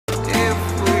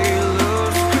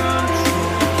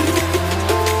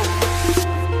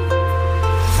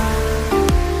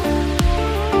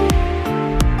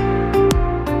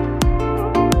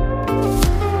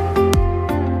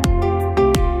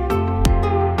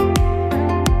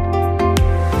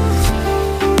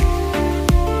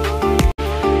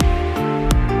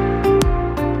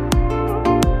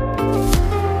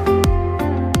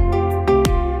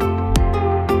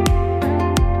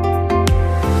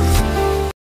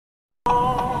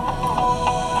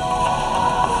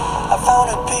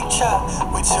found a picture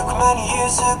we took many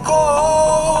years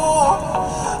ago,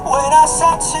 when I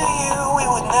said to you we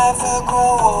would never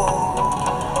grow old.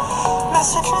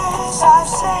 Messages I've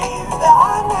saved that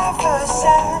I never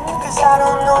send, cause I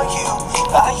don't know you,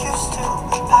 but I used to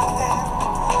back then.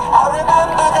 I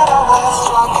remember that I was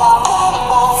drunk out my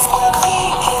mind when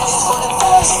we kissed for the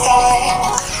first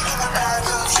time. In the back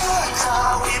of your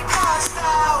car we passed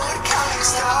out counting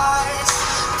stars.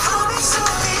 Promise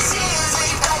all these years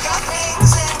we pack our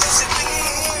things and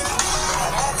disappear.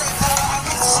 I never thought I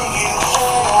would see you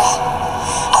here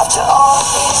after all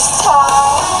this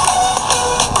time.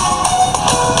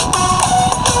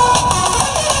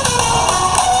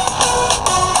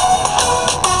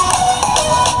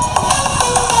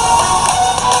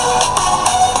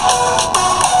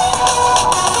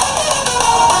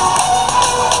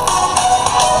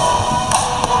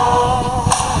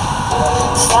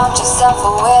 Found yourself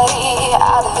a way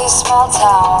out of this small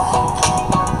town.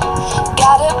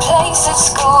 Got a place at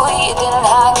school you didn't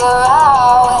hang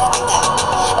around.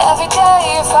 Every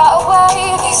day you're far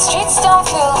away, these streets don't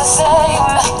feel the same.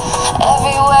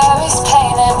 Everywhere is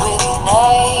painted with your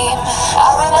name.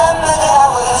 I remember that I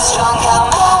was drunk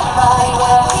out my mind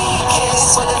when we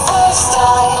kissed for the first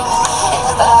time. In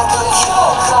the back of your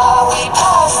car we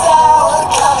passed out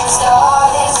counting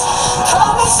stars.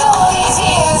 Promise all these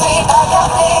years we'd pack our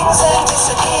things and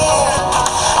disappear.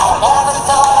 I never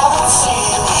thought I would see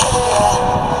you here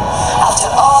after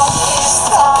all this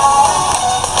time.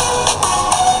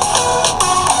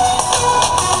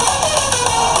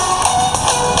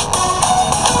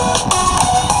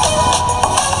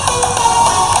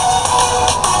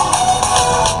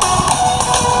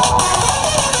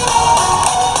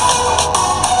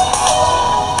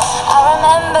 I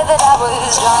remember that I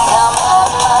was drunk out my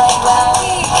mind when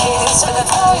we kissed for the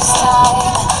first time.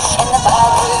 In the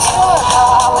back of your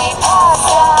car we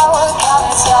passed out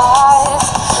counting stars.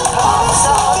 Promise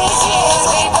all these years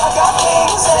we'd pack our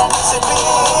things and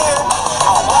disappear.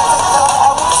 I never thought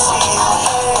I would see you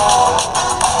here.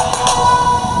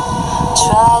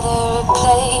 Try to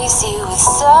replace you with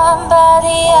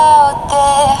somebody out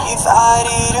there. If I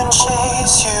didn't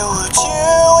chase you, would you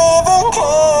even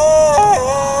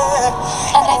care?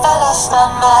 And if I lost my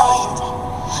mind,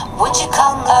 would you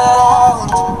come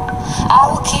around? I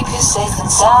will keep you safe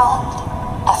and sound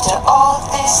after all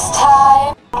this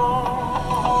time.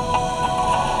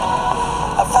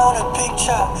 I found a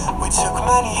picture we took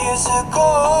many years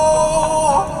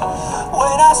ago,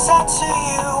 when I said to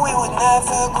you we would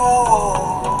never grow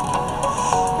old.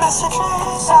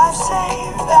 Messages I've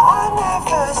saved that I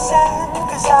never send,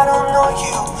 cause I don't know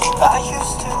you, but I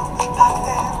used to back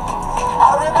then.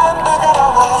 I remember that I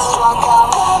was drunk out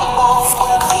my mind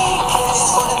when we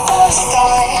kissed for the first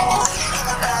time. In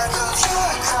the back of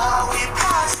your car we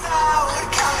passed out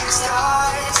counting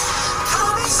stars.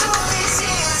 Promise all these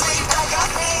years we'd pack our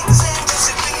things and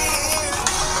disappear.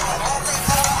 I never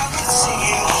thought I would see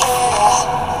you here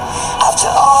after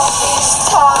all this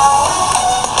time.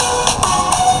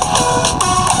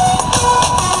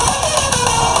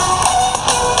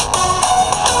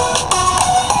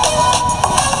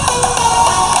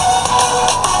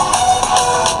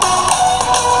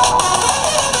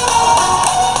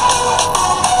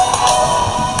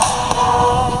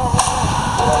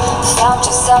 Found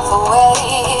yourself a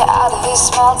way out of this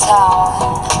small town.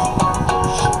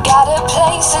 Got a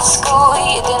place at school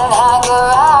you didn't hang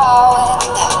around.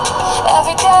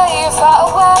 Every day you're far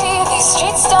away, these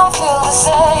streets don't feel the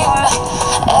same.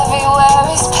 Everywhere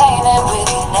is painted with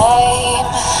your name.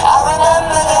 I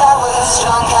remember that I was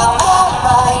drunk out my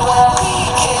mind when we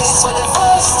kissed for the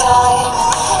first time.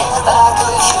 In the back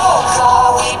of your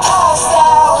car we passed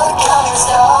out counting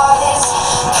stars.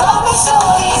 Promise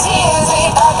all these years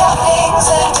we'd pack our things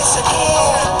and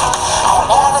disappear. I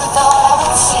never thought I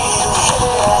would see you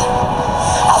here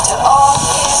after all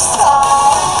this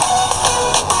time.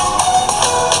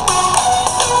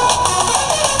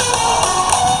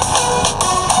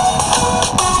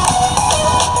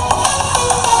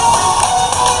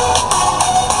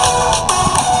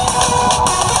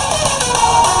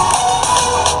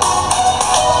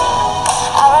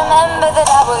 I remember that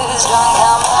I was drunk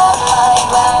out my mind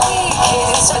when we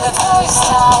kissed for the first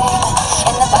time.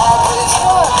 In the back of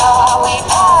your car we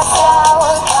passed out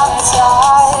counting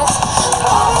stars.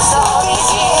 Promise all these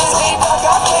years we'd pack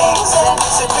our things and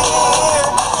disappear.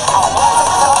 I never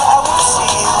thought I would see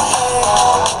you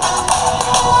here.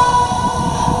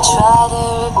 Try to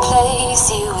replace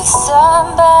you with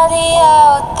somebody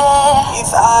out there. If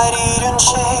I didn't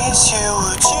chase you,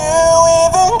 would you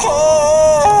even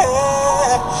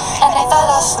care? And if I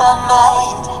lost my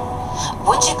mind,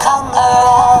 Would you come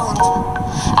around?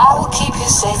 I will keep you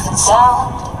safe and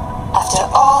sound. After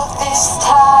all this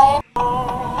time,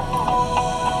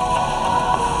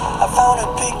 I found a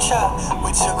picture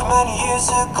we took many years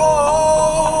ago.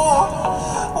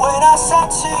 When I said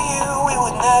to you we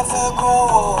would never grow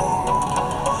old.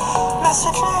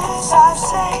 Messages I've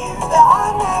saved that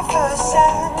I never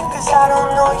sent, 'cause I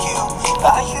don't know you,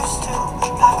 but I used to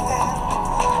back then.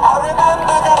 I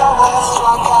remember that I was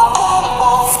drunk out my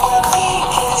mind when we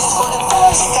kissed for the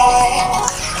first time.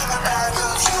 In the back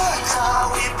of your car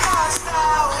we passed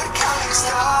out counting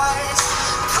stars.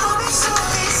 Promise all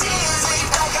these years we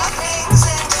pack our things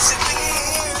and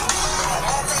disappear. I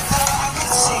never thought I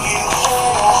would see you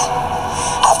here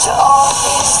after all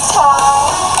this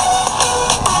time.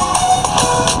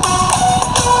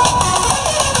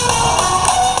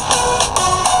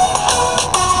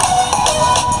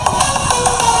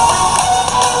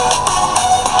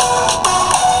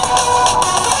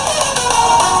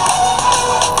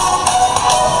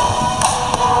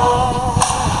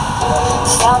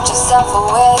 Found yourself a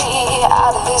way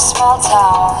out of this small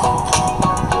town.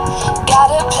 Got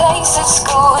a place at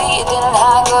school you didn't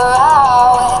hang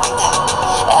around.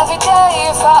 Every day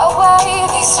you're far away,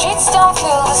 these streets don't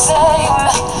feel the same.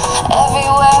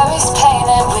 Everywhere is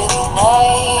painted with your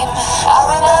name. I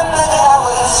remember that I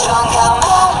was drunk out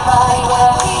my mind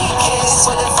when we kissed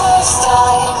for the first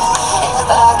time. In the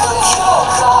back of your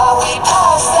car we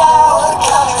passed out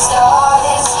counting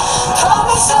stars.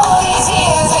 Promise all these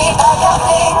years we'd pack our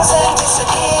things and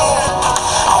disappear.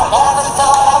 I never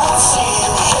thought I would see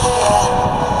you here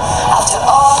after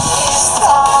all this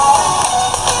time.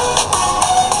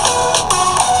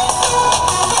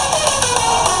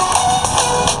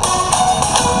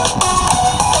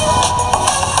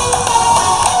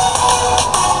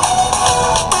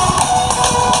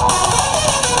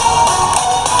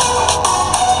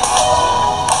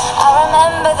 I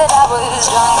remember that I was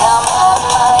drunk out my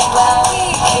mind when we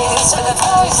kissed for the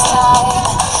first time.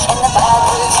 In the back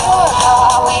of your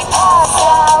car we passed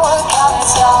out counting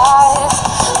stars.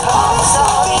 Promise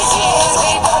all these years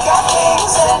we'd pack our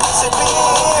things and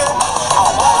disappear. I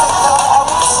never thought I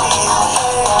would see you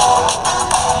here.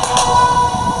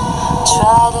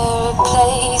 Try to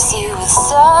replace you with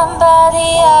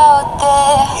somebody out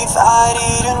there. If I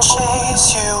didn't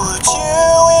chase you, would you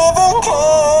even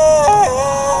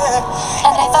care?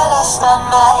 And if I lost my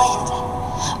mind,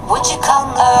 would you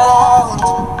come around?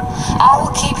 I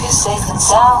will keep you safe and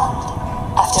sound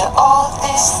after all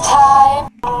this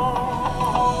time.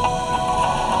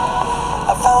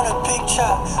 I found a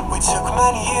picture we took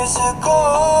many years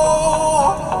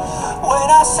ago. When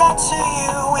I said to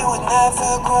you we would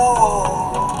never grow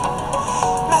old.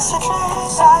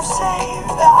 Messages I've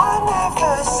saved that I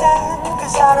never sent,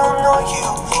 'cause I don't know you,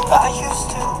 but I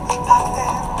used to back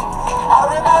then. I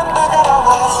remember that I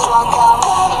was drunk out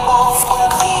my mind when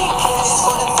we kissed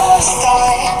for the first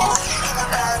time. In the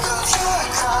back of your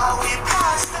car we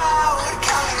passed out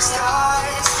counting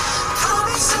stars.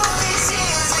 Promise all these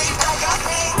years we'd pack our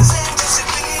things and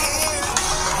disappear.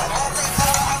 I never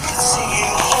thought I would see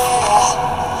you here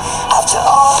after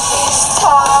all this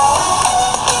time.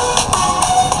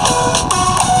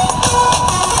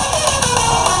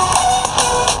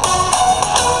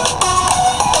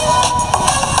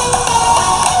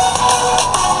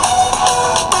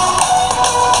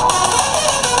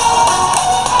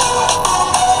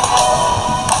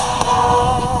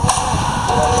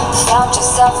 Found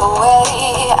yourself a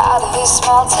way out of this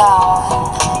small town.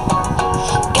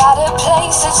 Got a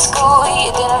place at school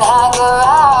you didn't hang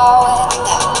around.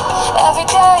 Every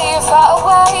day you're far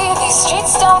away, these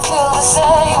streets don't feel the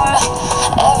same.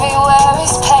 Everywhere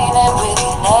is painted with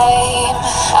your name.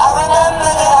 I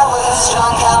remember that I was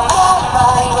drunk out my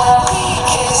mind when we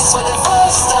kissed for the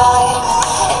first time.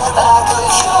 In the back of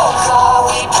your car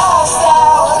we passed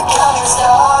out counting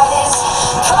stars.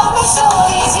 Promise all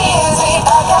these years we'd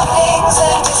pack our things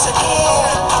and disappear.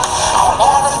 I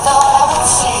never thought I would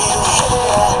see you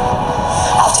here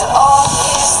after all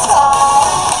this time.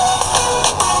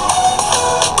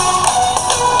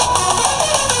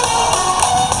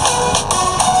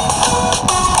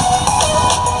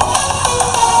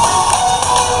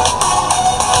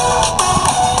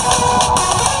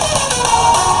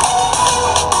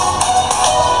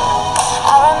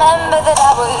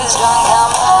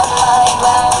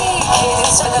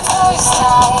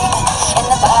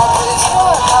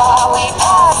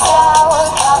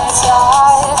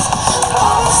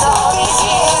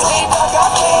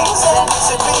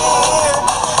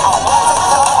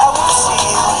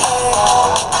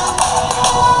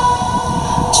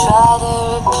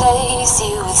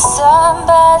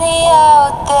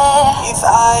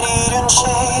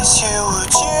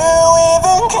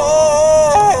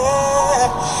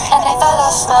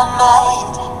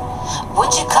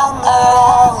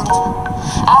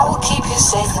 feel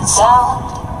safe and sound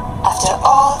after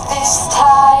all this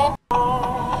time.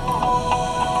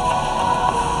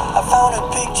 I found a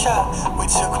picture we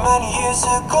took many years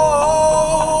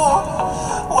ago.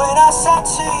 When I said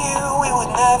to you we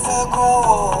would never grow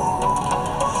old.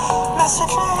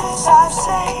 Messages I've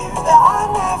saved that I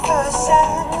never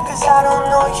sent, 'cause I don't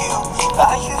know you, but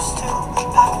I used to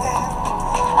back then.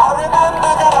 I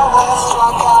remember that I was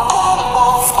drunk, I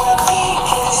remember when we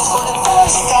kissed for the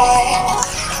first time.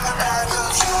 In the back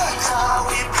of your car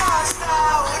we passed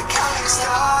out counting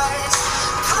stars.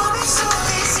 Promise all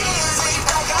these years we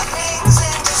pack our things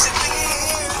and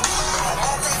disappear. I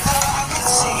never thought I could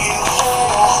see you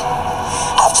here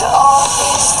after all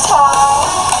this time.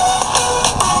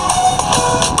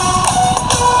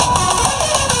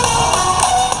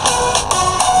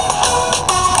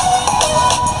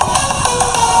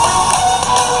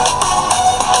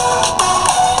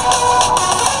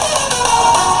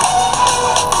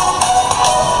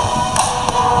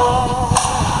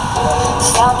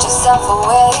 Found yourself a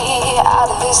way out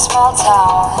of this small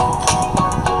town.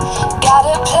 Got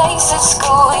a place at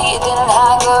school you didn't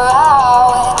hang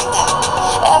around.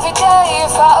 Every day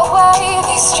you're far away,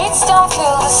 these streets don't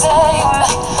feel the same.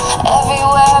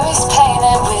 Everywhere is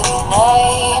painted with your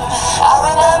name. I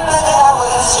remember that I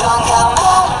was drunk,